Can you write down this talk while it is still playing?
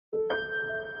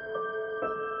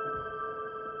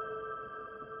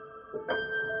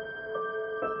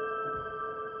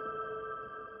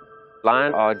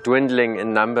Lions are dwindling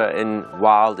in number in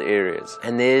wild areas,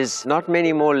 and there's not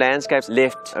many more landscapes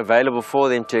left available for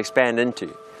them to expand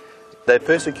into. They're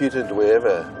persecuted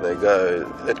wherever they go.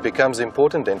 It becomes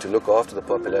important then to look after the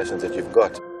populations that you've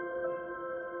got.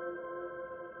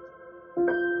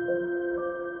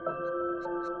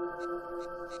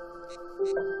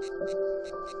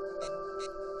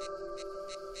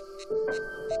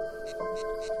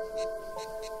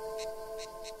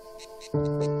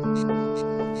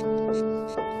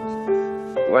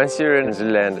 Once you're in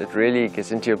Zululand, it really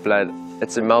gets into your blood.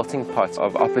 It's a melting pot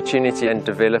of opportunity and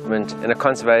development in a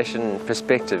conservation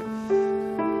perspective.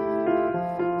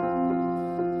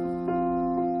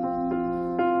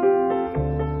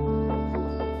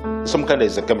 Somkhanda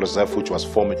is a game reserve which was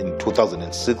formed in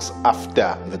 2006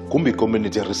 after the Gumbi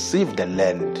community received the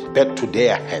land back to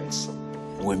their hands.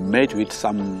 We met with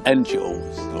some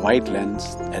NGOs,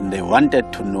 Wildlands, and they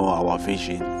wanted to know our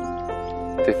vision.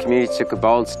 The community took a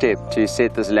bold step to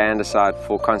set this land aside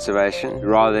for conservation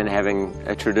rather than having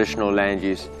a traditional land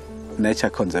use. Nature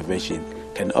conservation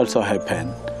can also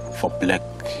happen for black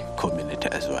community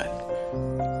as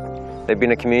well. They've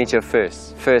been a community of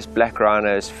firsts. First black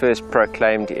rhinos, first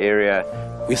proclaimed area.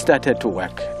 We started to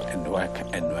work and work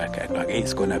and work and work.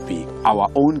 It's going to be our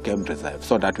own game reserve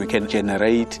so that we can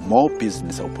generate more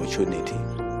business opportunity.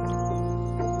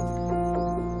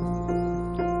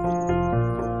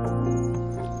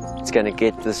 It's going to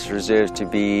get this reserve to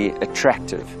be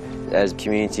attractive. As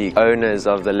community owners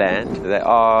of the land, they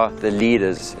are the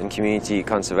leaders in community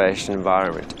conservation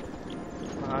environment.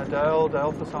 Dale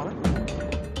for Simon.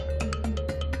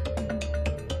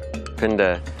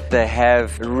 Phinda, they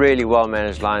have a really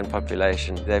well-managed lion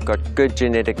population. They've got good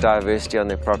genetic diversity on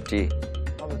their property.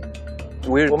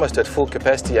 We're almost at full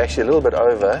capacity, actually a little bit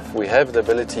over. We have the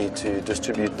ability to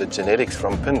distribute the genetics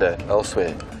from Phinda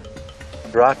elsewhere.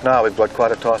 Right now we've got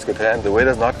quite a task at hand. The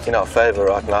weather's not in our favour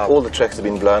right now. All the tracks have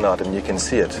been blown out and you can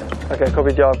see it. Okay,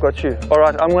 copy, Joe, I've got you. All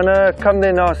right, I'm going to come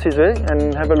there now, Sizwe,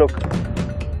 and have a look.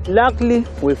 Luckily,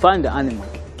 we found the animal.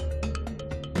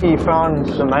 He found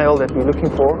the male that we're looking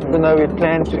for. Even though we had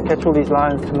planned to catch all these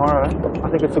lions tomorrow, I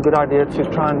think it's a good idea to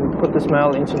try and put this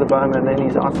male into the boma and then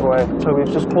he's out the way. So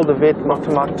we've just called the vet,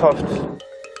 Dr. Mike Toft.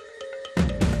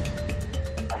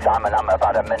 Simon, I'm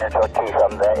about a minute or two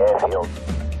from the airfield.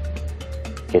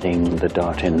 Getting the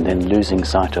dart in, then losing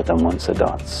sight of them once the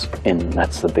dart's in,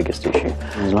 that's the biggest issue.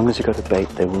 As long as you've got a bait,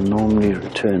 they will normally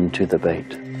return to the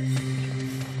bait.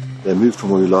 They moved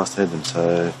from where we last had them,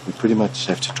 so we pretty much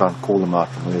have to try and call them out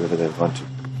from wherever they want to.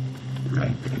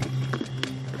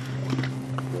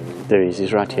 There he is,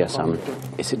 he's right here, Simon.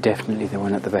 Is it definitely the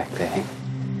one at the back there?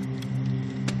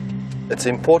 It's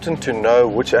important to know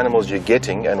which animals you're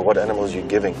getting and what animals you're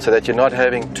giving, so that you're not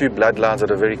having two bloodlines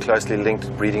that are very closely linked,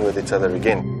 breeding with each other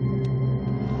again.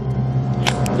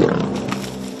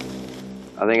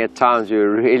 I think at times we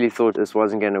really thought this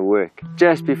wasn't going to work.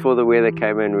 Just before the weather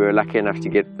came in, we were lucky enough to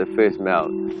get the first male.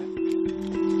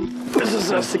 This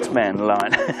is a 6-man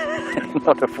line,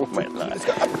 not a 4-man line.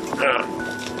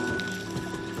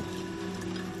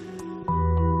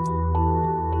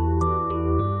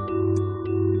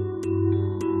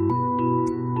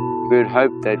 We would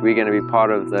hope that we're going to be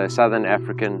part of the Southern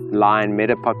African lion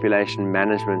meta-population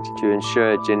management to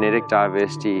ensure genetic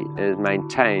diversity is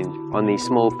maintained on these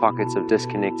small pockets of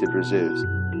disconnected reserves.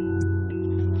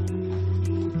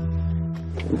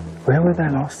 Where were they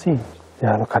last seen?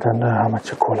 Yeah, look, I don't know how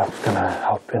much a call-up's going to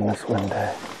help in this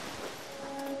window.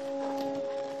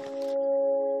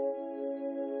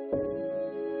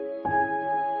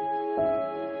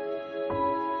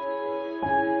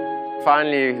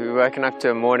 Finally, we've woken up to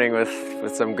a morning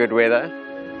with some good weather.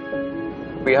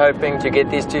 We're hoping to get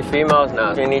these two females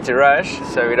now. We need to rush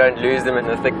so we don't lose them in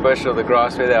the thick bush or the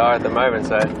grass where they are at the moment,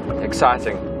 so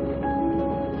exciting.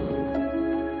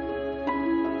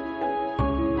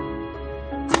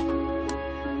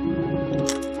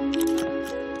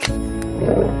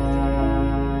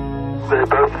 They're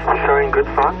both showing good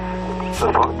signs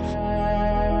so far.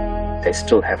 They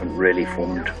still haven't really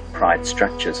formed pride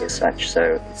structures as such,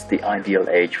 so it's the ideal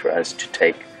age for us to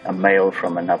take a male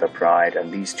from another pride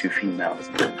and these two females.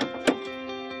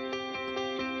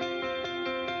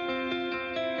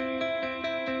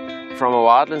 From a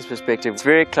Wildlands perspective, it's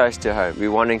very close to home.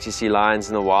 We're wanting to see lions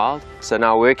in the wild, so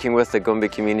now working with the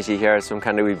Gumbi community here at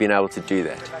Somkhanda, we've been able to do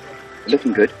that.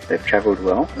 Looking good, they've travelled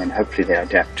well, and hopefully they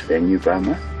adapt to their new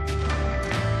boma.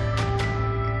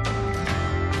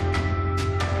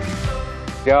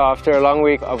 Yeah, after a long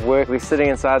week of work, we're sitting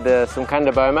inside the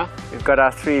Somkhanda boma. We've got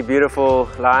our 3 beautiful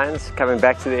lions coming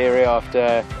back to the area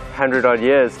after 100-odd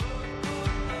years.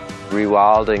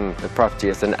 Rewilding the property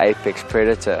is an apex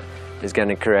predator. is going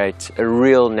to create a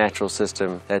real natural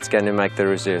system that's going to make the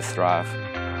reserve thrive.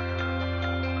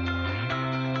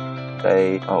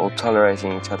 They are all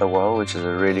tolerating each other well, which is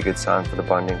a really good sign for the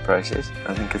bonding process.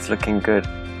 I think it's looking good.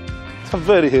 I'm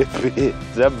very happy.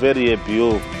 I'm very happy.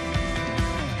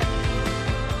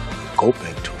 Go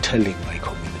back to telling my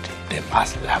community they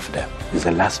must love them. It's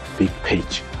the last big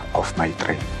page of my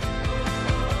dream.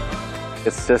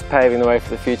 It's just paving the way for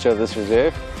the future of this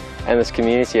reserve and this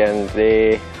community and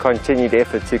their continued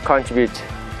effort to contribute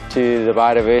to the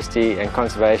biodiversity and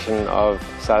conservation of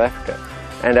South Africa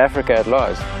and Africa at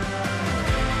large.